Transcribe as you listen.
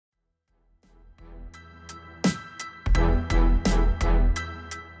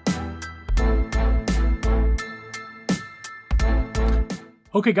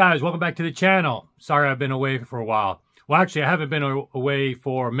Okay, guys, welcome back to the channel. Sorry I've been away for a while. Well, actually, I haven't been away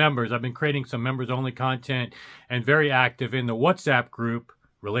for members. I've been creating some members-only content and very active in the WhatsApp group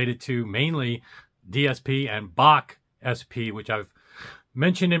related to mainly DSP and Bacch-SP, which I've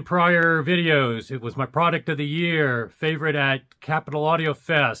mentioned in prior videos. It was my product of the year, favorite at Capital Audio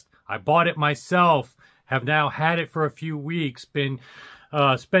Fest. I bought it myself, have now had it for a few weeks, been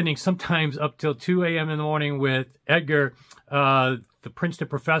spending sometimes up till 2 a.m. in the morning with Edgar, the Princeton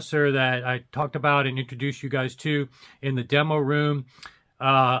professor that I talked about and introduced you guys to in the demo room.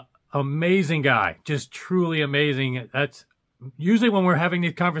 Amazing guy, just truly amazing. That's usually when we're having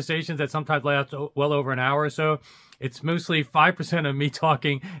these conversations that sometimes last well over an hour or so. It's mostly 5% of me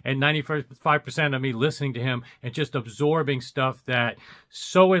talking and 95% of me listening to him and just absorbing stuff that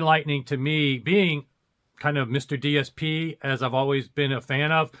so enlightening to me, being kind of Mr. DSP, as I've always been a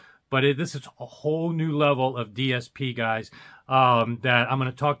fan of. But this is a whole new level of DSP, guys, that I'm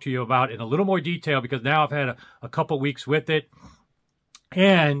going to talk to you about in a little more detail because now I've had a couple weeks with it.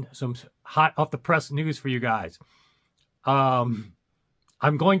 And some hot off the press news for you guys. I'm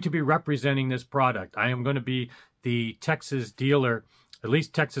going to be representing this product. I am going to be the Texas dealer, at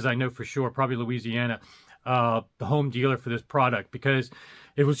least Texas I know for sure, probably Louisiana, the home dealer for this product, because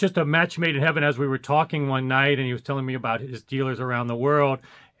it was just a match made in heaven as we were talking one night, and he was telling me about his dealers around the world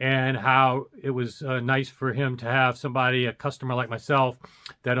and how it was nice for him to have somebody, a customer like myself,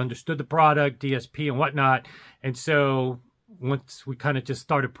 that understood the product, DSP and whatnot. And so once we kind of just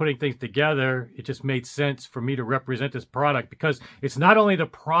started putting things together, it just made sense for me to represent this product because it's not only the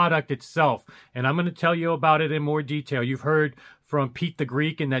product itself, and I'm going to tell you about it in more detail. You've heard from Pete the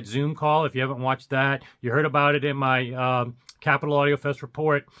Greek in that Zoom call. If you haven't watched that, you heard about it in my Capital Audio Fest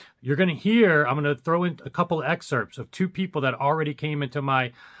report. You're going to hear, I'm going to throw in a couple of excerpts of two people that already came into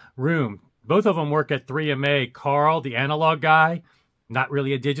my room. Both of them work at 3MA. Karl, the analog guy, not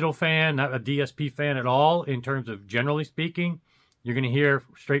really a digital fan, not a DSP fan at all in terms of generally speaking. You're going to hear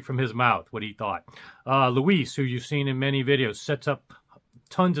straight from his mouth what he thought. Luis, who you've seen in many videos, sets up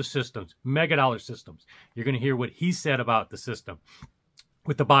tons of systems, mega dollar systems. You're going to hear what he said about the system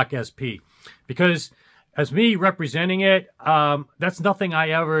with the Bacch-SP. Because as me representing it, that's nothing I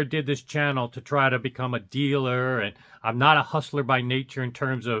ever did this channel to try to become a dealer. And I'm not a hustler by nature in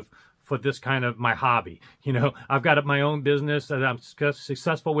terms of for this kind of my hobby. You know, I've got my own business that I'm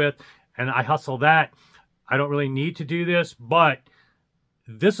successful with, and I hustle that. I don't really need to do this, but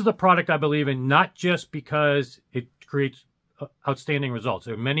this is a product I believe in, not just because it creates outstanding results.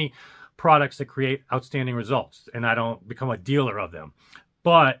 There are many products that create outstanding results, and I don't become a dealer of them.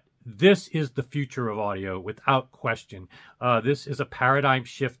 But this is the future of audio without question. This is a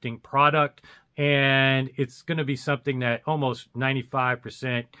paradigm-shifting product, and it's going to be something that almost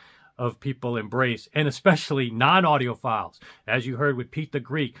 95% of people embrace, and especially non-audiophiles. As you heard with Pete the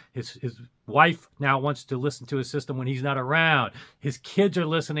Greek, his wife now wants to listen to his system when he's not around. His kids are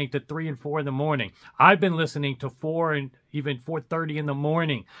listening to 3 and 4 in the morning. I've been listening to 4 and even 4:30 in the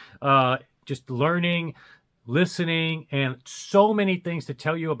morning, just learning, listening, and so many things to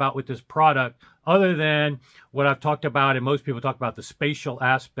tell you about with this product other than what I've talked about, and most people talk about the spatial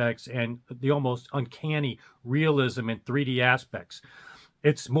aspects and the almost uncanny realism and 3D aspects.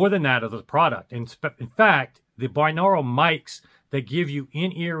 It's more than that of the product. In fact, the binaural mics that give you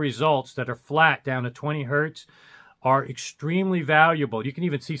in-ear results that are flat down to 20 hertz are extremely valuable. You can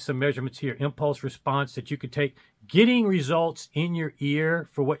even see some measurements here, impulse response that you could take. Getting results in your ear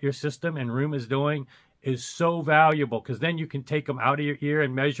for what your system and room is doing is so valuable because then you can take them out of your ear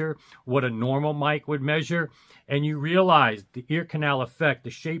and measure what a normal mic would measure. And you realize the ear canal effect,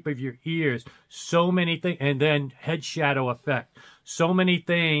 the shape of your ears, so many things, and then head shadow effect. So many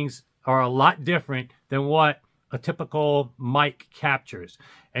things are a lot different than what a typical mic captures.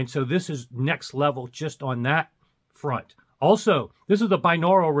 And so this is next level just on that front. Also, this is a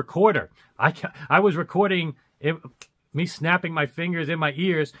binaural recorder. I was recording me snapping my fingers in my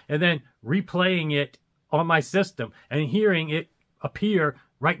ears and then replaying it on my system and hearing it appear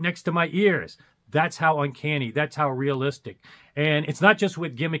right next to my ears. That's how uncanny, that's how realistic. And it's not just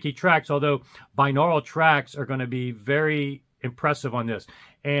with gimmicky tracks, although binaural tracks are going to be very impressive on this.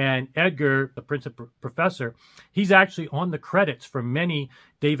 And Edgar, the Princeton professor, he's actually on the credits for many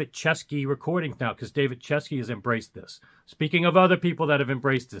David Chesky recordings now because David Chesky has embraced this. Speaking of other people that have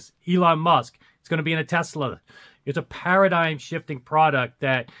embraced this, Elon Musk, it's going to be in a Tesla. It's a paradigm-shifting product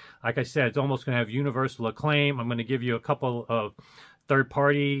that, like I said, it's almost going to have universal acclaim. I'm going to give you a couple of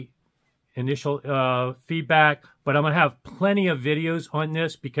third-party initial feedback, but I'm going to have plenty of videos on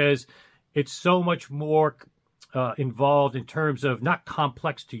this because it's so much more involved in terms of not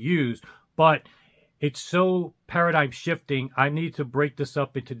complex to use, but it's so paradigm shifting. I need to break this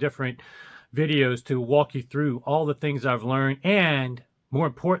up into different videos to walk you through all the things I've learned and, more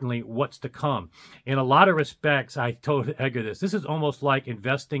importantly, what's to come. In a lot of respects, I told Edgar this. This is almost like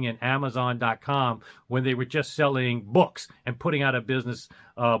investing in Amazon.com when they were just selling books and putting out of business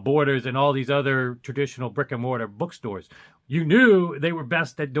Borders and all these other traditional brick and mortar bookstores. You knew they were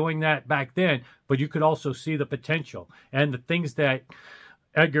best at doing that back then, but you could also see the potential. And the things that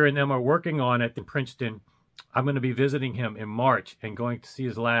Edgar and them are working on at the Princeton, I'm going to be visiting him in March and going to see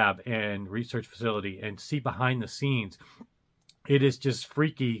his lab and research facility and see behind the scenes. It is just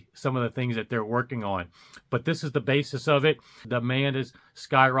freaky, some of the things that they're working on. But this is the basis of it. The demand is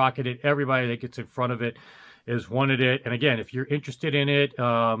skyrocketed. Everybody that gets in front of it has wanted it. And again, if you're interested in it,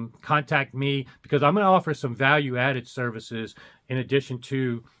 contact me, because I'm going to offer some value-added services in addition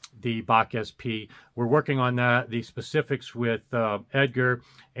to the Bacch-SP. We're working on that, the specifics with Edgar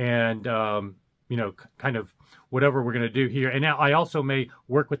and, you know, kind of whatever we're going to do here. And now I also may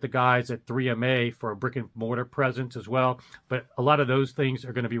work with the guys at 3MA for a brick and mortar presence as well. But a lot of those things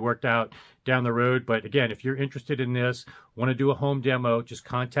are going to be worked out down the road. But again, if you're interested in this, want to do a home demo, just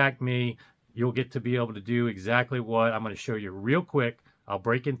contact me. You'll get to be able to do exactly what I'm going to show you real quick. I'll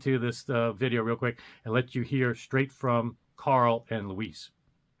break into this video real quick and let you hear straight from Karl and Luis.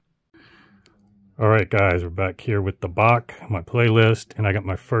 All right, guys, we're back here with the Bach, my playlist, and I got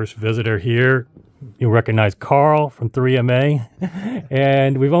my first visitor here. You'll recognize Karl from 3MA,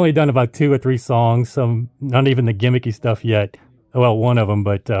 and we've only done about 2 or 3 songs, some not even the gimmicky stuff yet. Well, one of them,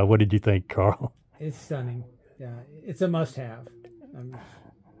 but what did you think, Karl? It's stunning. Yeah, it's a must-have.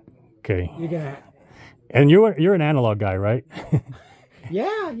 Okay. You're gonna. And you're an analog guy, right?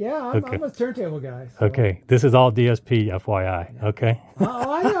 Yeah. I'm a turntable guy. So. Okay, this is all DSP, FYI. Okay.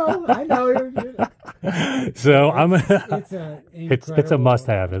 Oh, I know. So it's a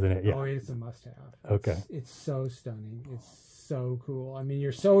must-have, isn't it? Yeah. Oh, it's a must-have. Okay. It's so stunning. It's so cool. I mean,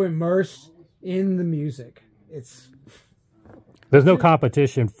 you're so immersed in the music. There's no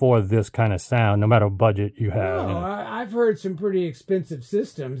competition for this kind of sound, no matter what budget you have. No, I've heard some pretty expensive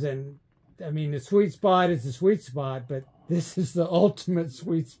systems, and I mean, the sweet spot is the sweet spot, but this is the ultimate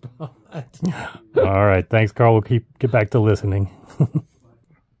sweet spot. All right. Thanks, Karl. We'll get back to listening.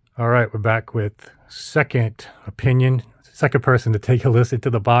 All right. We're back with second opinion, second person to take a listen to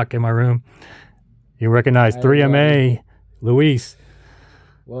the Bach in my room. You recognize 3MA, Luis.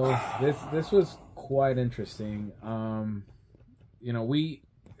 Well, this was quite interesting. You know,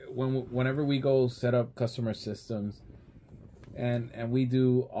 whenever we go set up customer systems, and we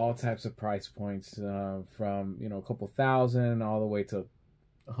do all types of price points, from, you know, a couple thousand all the way to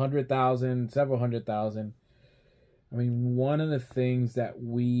 100,000, several 100,000. I mean, one of the things that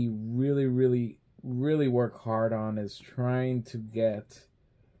we really work hard on is trying to get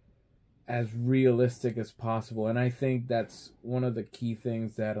as realistic as possible. And I think that's one of the key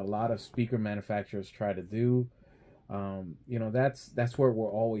things that a lot of speaker manufacturers try to do. You know, that's where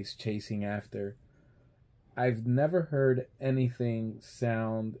we're always chasing after. I've never heard anything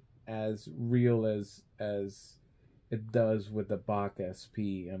sound as real as it does with the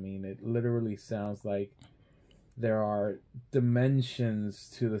Bacch-SP. I mean, it literally sounds like there are dimensions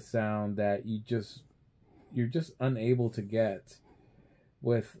to the sound that you're just unable to get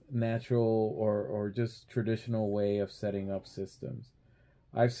with natural or just traditional way of setting up systems.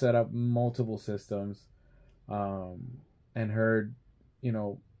 I've set up multiple systems and heard, you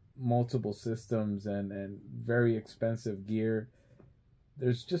know, multiple systems and very expensive gear.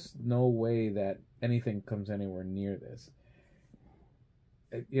 There's just no way that anything comes anywhere near this.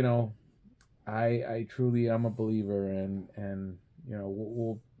 You know, I truly am a believer, and you know,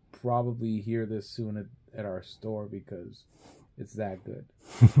 we'll probably hear this soon at our store because it's that good.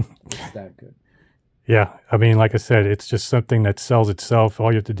 It's that good. Yeah, I mean, like I said, it's just something that sells itself.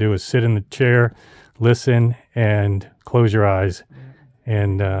 All you have to do is sit in the chair, listen, and close your eyes. Yeah.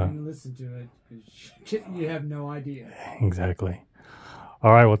 And listen to it, because you have no idea. Exactly.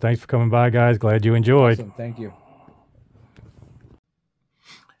 All right, well, thanks for coming by, guys. Glad you enjoyed. Awesome. Thank you.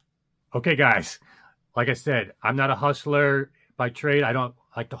 Okay, guys, like I said, I'm not a hustler by trade. I don't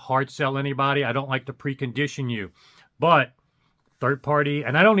like to hard sell anybody. I don't like to precondition you. But third party,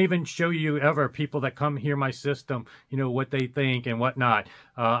 and I don't even show you ever people that come hear my system, you know, what they think and whatnot.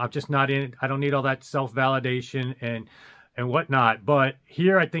 I'm just not in it. I don't need all that self-validation and whatnot. But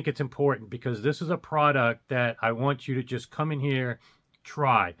here I think it's important because this is a product that I want you to just come in here,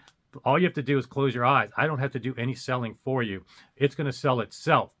 try. All you have to do is close your eyes. I don't have to do any selling for you. It's going to sell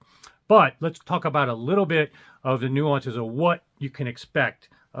itself. But let's talk about a little bit of the nuances of what you can expect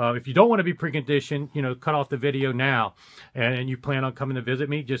If you don't want to be preconditioned, you know, cut off the video now, and you plan on coming to visit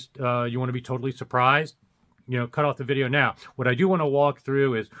me, just you want to be totally surprised, you know, cut off the video now. What I do want to walk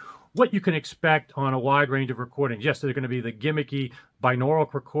through is what you can expect on a wide range of recordings. Yes, they're going to be the gimmicky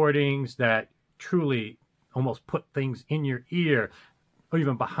binaural recordings that truly almost put things in your ear or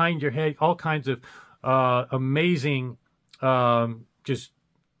even behind your head, all kinds of amazing, just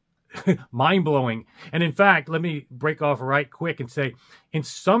mind-blowing. And in fact, let me break off right quick and say, in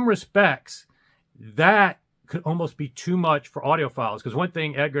some respects, that could almost be too much for audiophiles. Because one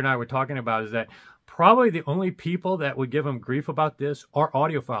thing Edgar and I were talking about is that probably the only people that would give them grief about this are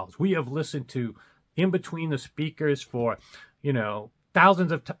audiophiles. We have listened to in between the speakers for, you know,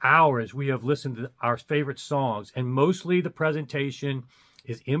 thousands of hours. We have listened to our favorite songs, and mostly the presentation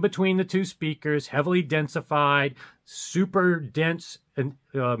is in between the two speakers, heavily densified, super dense and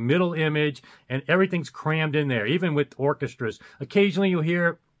middle image, and everything's crammed in there, even with orchestras. Occasionally you'll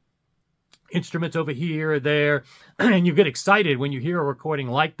hear instruments over here or there, and you get excited when you hear a recording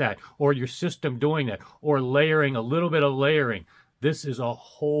like that, or your system doing that, or layering, a little bit of layering. This is a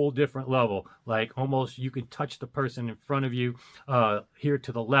whole different level. Like almost you can touch the person in front of you, here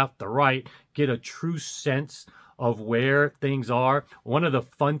to the left, the right, get a true sense of where things are. One of the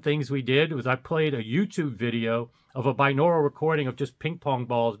fun things we did was I played a YouTube video of a binaural recording of just ping pong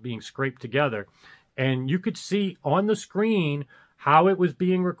balls being scraped together. And you could see on the screen how it was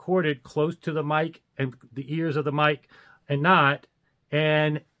being recorded close to the mic and the ears of the mic and not.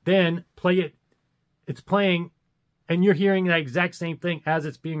 And then play it. It's playing and you're hearing the exact same thing as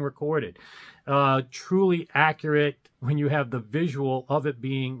it's being recorded. Truly accurate when you have the visual of it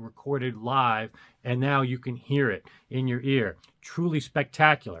being recorded live, and now you can hear it in your ear. Truly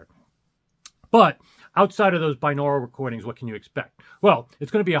spectacular. But outside of those binaural recordings, what can you expect? Well,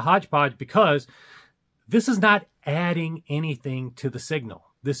 it's going to be a hodgepodge because this is not adding anything to the signal.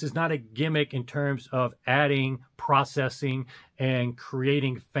 This is not a gimmick in terms of adding, processing, and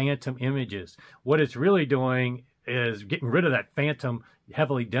creating phantom images. What it's really doing is getting rid of that phantom,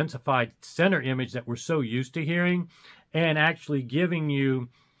 heavily densified center image that we're so used to hearing, and actually giving you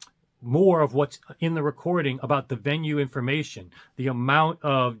more of what's in the recording about the venue information, the amount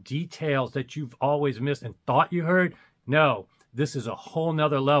of details that you've always missed and thought you heard. No, this is a whole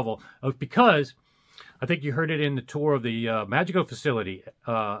nother level of, because I think you heard it in the tour of the Magico facility.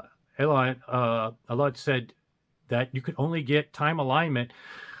 Elad said that you could only get time alignment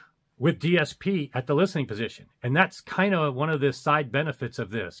with DSP at the listening position. And that's kind of one of the side benefits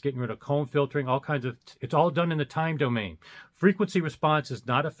of this, getting rid of comb filtering, all kinds of, it's all done in the time domain. Frequency response is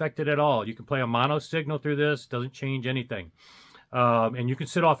not affected at all. You can play a mono signal through this, doesn't change anything. And you can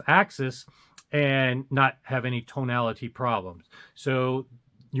sit off axis and not have any tonality problems. So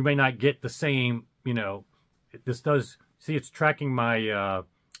you may not get the same, you know, this does, see, it's tracking my,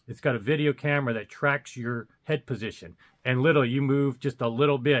 it's got a video camera that tracks your head position. And literally, you move just a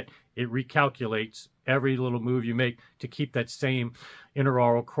little bit, it recalculates every little move you make to keep that same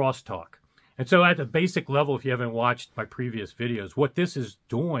interaural crosstalk. And so at the basic level, if you haven't watched my previous videos, what this is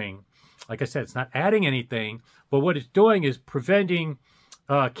doing, like I said, it's not adding anything, but what it's doing is preventing,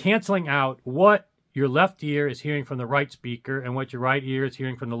 canceling out what your left ear is hearing from the right speaker and what your right ear is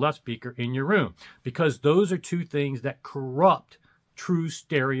hearing from the left speaker in your room. Because those are two things that corrupt true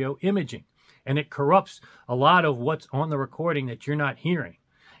stereo imaging. And it corrupts a lot of what's on the recording that you're not hearing.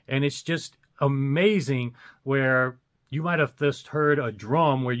 And it's just amazing where you might have just heard a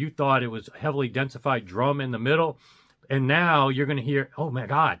drum where you thought it was a heavily densified drum in the middle. And now you're going to hear, oh my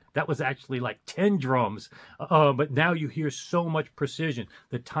God, that was actually like 10 drums. But now you hear so much precision,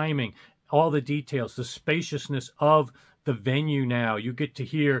 the timing, all the details, the spaciousness of the venue now. You get to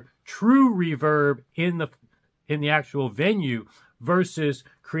hear true reverb in the actual venue versus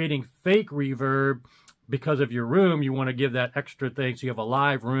creating fake reverb because of your room. You want to give that extra thing so you have a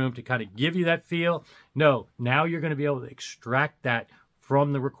live room to kind of give you that feel. No, now you're going to be able to extract that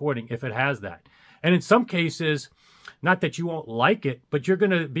from the recording if it has that. And in some cases, not that you won't like it, but you're going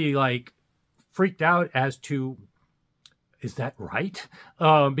to be like freaked out as to, is that right?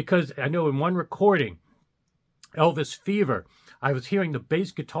 Because I know in one recording, Elvis Fever, I was hearing the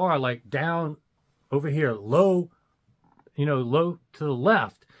bass guitar like down over here, low, you know, low to the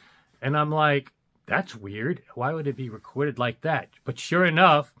left. And I'm like, that's weird. Why would it be recorded like that? But sure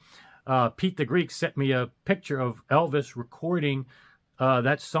enough, Pete the Greek sent me a picture of Elvis recording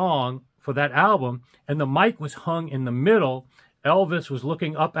that song for that album. And the mic was hung in the middle. Elvis was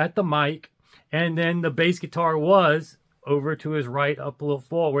looking up at the mic. And then the bass guitar was over to his right, up a little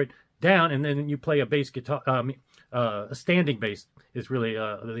forward, down. And then you play a bass guitar, a standing bass. is really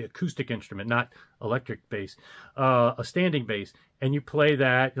the acoustic instrument, not electric bass, a standing bass, and you play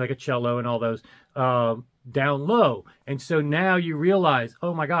that like a cello and all those down low. And so now you realize,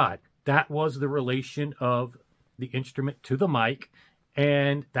 oh my God, that was the relation of the instrument to the mic,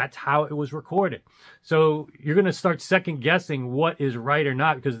 and that's how it was recorded. So you're going to start second guessing what is right or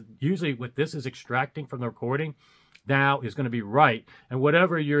not, because usually what this is extracting from the recording now is going to be right. And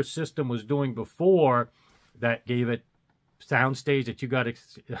whatever your system was doing before that gave it sound stage that you got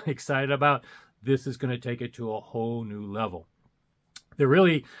excited about, this is going to take it to a whole new level.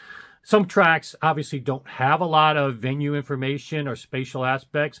 Some tracks obviously don't have a lot of venue information or spatial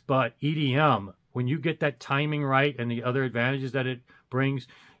aspects, but EDM, when you get that timing right and the other advantages that it brings,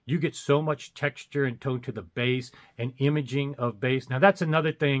 you get so much texture and tone to the bass and imaging of bass. Now that's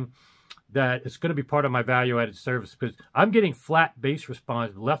another thing that is going to be part of my value-added service, because I'm getting flat bass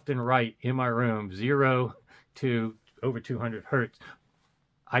response left and right in my room, 0 to over 200 hertz.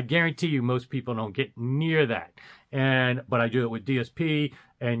 I guarantee you most people don't get near that. But I do it with DSP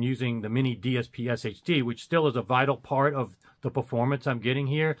and using the mini DSP SHD, which still is a vital part of the performance I'm getting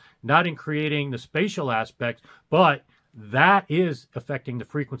here, not in creating the spatial aspects, but that is affecting the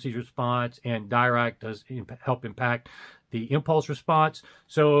frequency response, and Dirac does help impact the impulse response.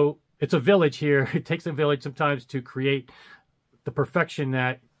 So it's a village here. It takes a village sometimes to create the perfection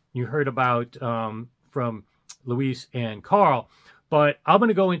that you heard about from Luis and Karl. But I'm going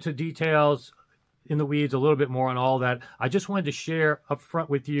to go into details in the weeds a little bit more on all that. I just wanted to share up front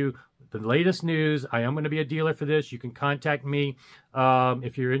with you the latest news. I am going to be a dealer for this. You can contact me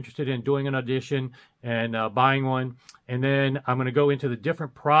if you're interested in doing an audition and buying one. And then I'm going to go into the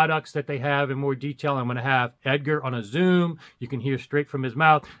different products that they have in more detail. I'm going to have Edgar on a Zoom. You can hear straight from his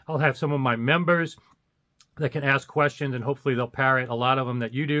mouth. I'll have some of my members that can ask questions, and hopefully they'll parrot a lot of them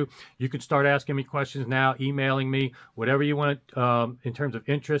that you do. You can start asking me questions now, emailing me, whatever you want in terms of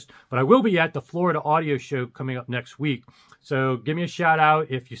interest. But I will be at the Florida Audio Show coming up next week. So give me a shout out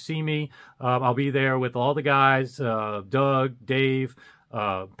if you see me. I'll be there with all the guys, Doug, Dave,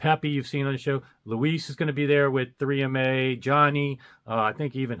 Peppy, you've seen on the show. Luis is going to be there with 3MA, Johnny, I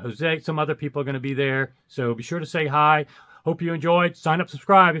think even Jose. Some other people are going to be there. So be sure to say hi. Hope you enjoyed. Sign up,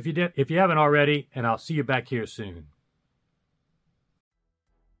 subscribe if you haven't already, and I'll see you back here soon.